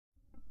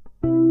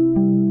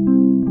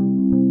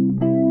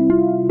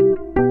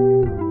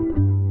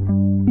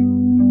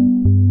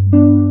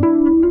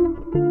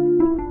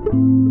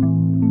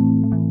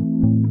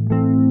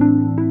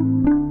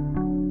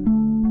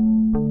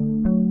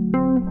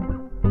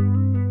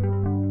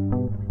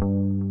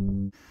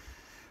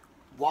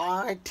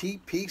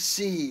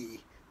YTPC,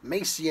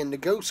 Macy and the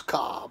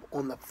GhostCob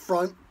on the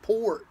front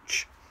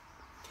porch.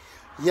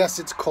 Yes,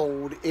 it's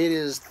cold. It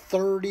is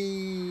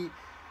 30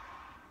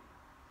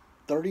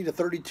 to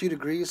 32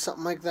 degrees,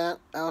 something like that,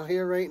 out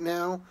here right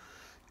now.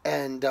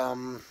 And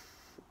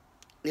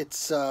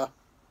it's a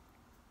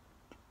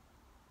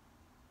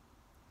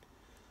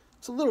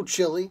little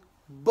chilly,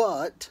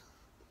 but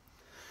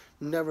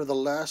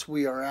nevertheless,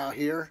 we are out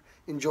here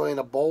enjoying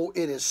a bowl.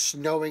 It is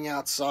snowing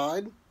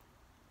outside.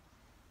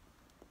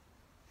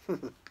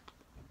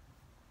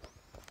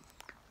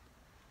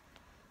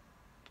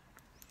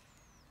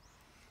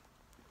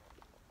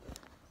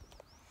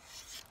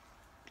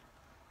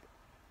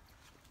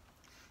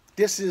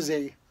 This is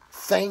a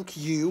thank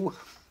you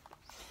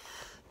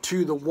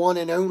to the one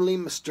and only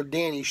Mr.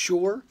 Danny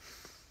Shore.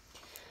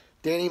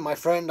 Danny, my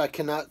friend, I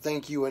cannot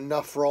thank you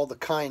enough for all the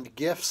kind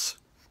gifts.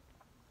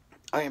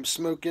 I am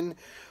smoking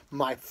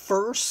my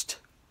first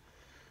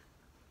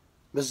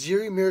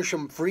Missouri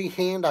Meerschaum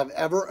freehand I've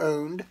ever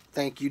owned.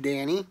 Thank you,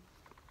 Danny.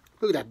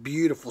 Look at that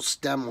beautiful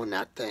stem on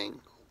that thing.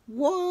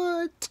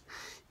 What?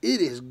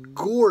 It is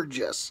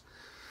gorgeous.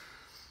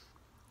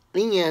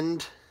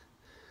 And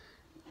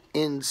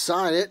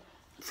inside it,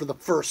 for the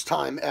first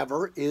time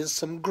ever, is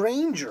some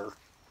Granger.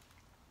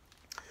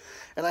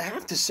 And I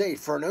have to say,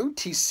 for an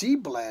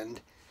OTC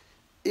blend,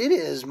 it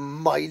is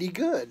mighty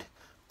good.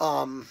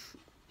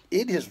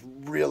 It is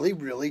really,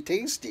 really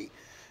tasty.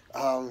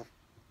 I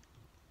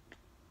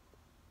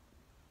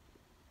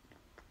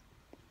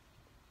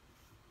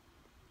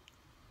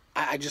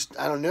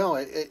don't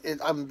know.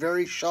 I'm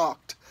very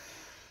shocked.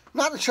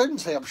 I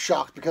shouldn't say I'm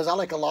shocked, because I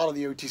like a lot of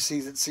the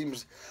OTCs. It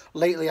seems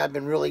lately I've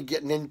been really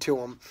getting into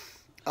them.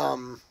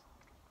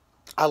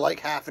 I like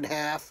Half and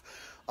Half.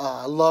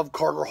 I love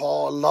Carter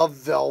Hall. I love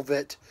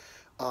Velvet.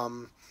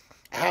 I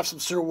have some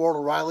Sir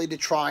Walter Riley to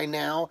try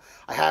now.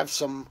 I have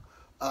some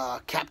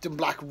Captain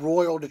Black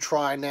Royal to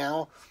try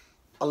now.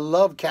 I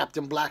love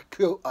Captain Black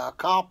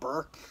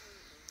Copper.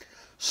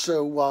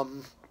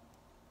 So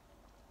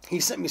he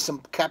sent me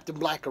some Captain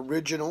Black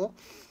Original.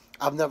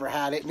 I've never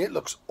had it, and it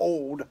looks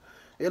old.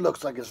 It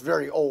looks like it's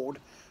very old.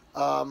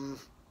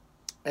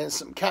 And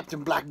some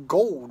Captain Black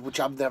Gold, which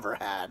I've never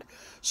had.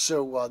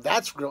 So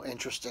that's real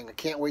interesting. I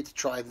can't wait to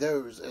try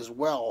those as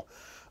well.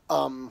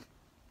 And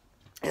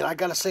I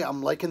gotta say,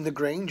 I'm liking the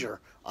Granger.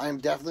 I am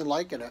definitely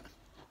liking it.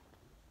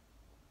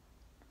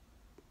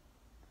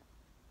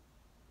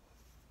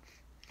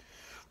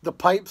 The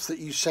pipes that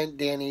you sent,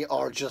 Danny,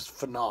 are just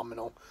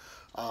phenomenal.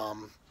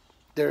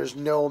 There's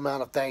no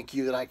amount of thank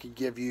you that I could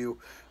give you.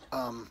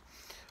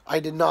 I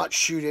did not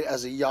shoot it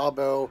as a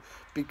Yabo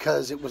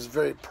because it was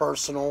very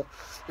personal.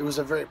 It was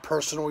a very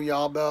personal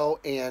Yabo,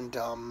 and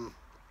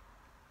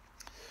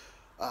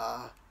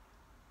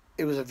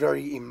it was a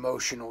very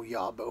emotional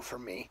Yabo for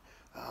me.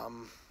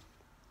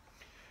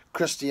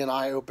 Christy and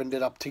I opened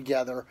it up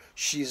together.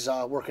 She's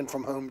working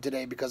from home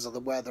today because of the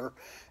weather,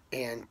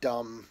 and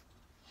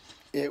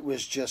it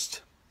was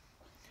just,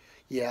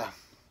 yeah,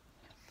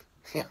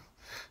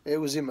 it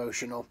was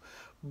emotional.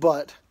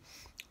 But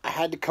I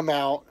had to come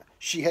out.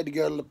 She had to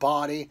go to the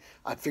potty.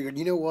 I figured,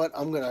 you know what?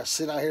 I'm going to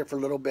sit out here for a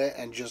little bit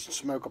and just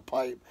smoke a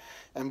pipe.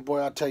 And boy,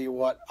 I'll tell you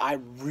what, I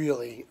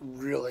really,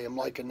 really am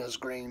liking this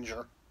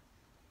Granger.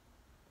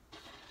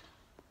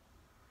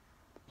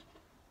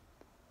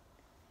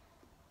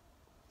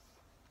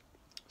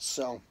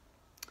 So,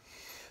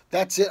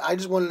 that's it. I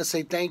just wanted to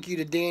say thank you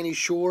to Danny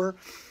Shore.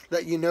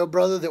 Let you know,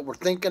 brother, that we're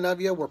thinking of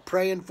you. We're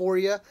praying for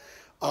you.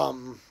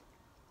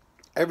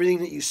 Everything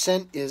that you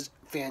sent is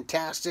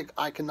fantastic.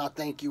 I cannot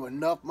thank you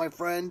enough, my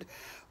friend.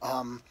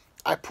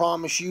 I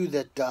promise you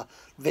that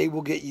they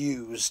will get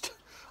used.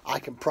 I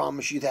can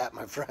promise you that,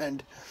 my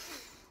friend.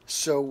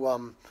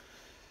 So,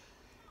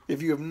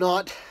 if you have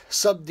not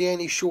subbed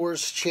Danny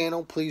Shore's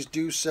channel, please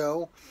do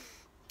so.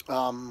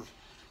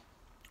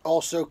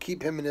 Also,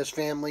 keep him and his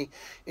family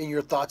in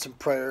your thoughts and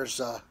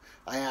prayers.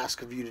 I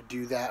ask of you to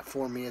do that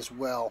for me as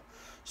well.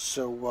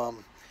 So,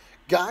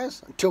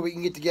 guys, until we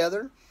can get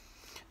together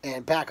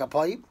and pack a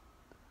pipe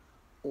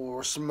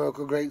or smoke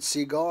a great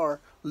cigar,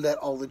 let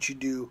all that you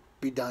do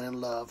be done in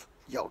love.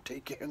 Y'all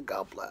take care and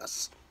God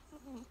bless.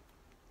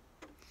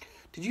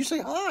 Did you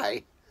say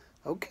hi?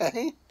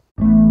 Okay.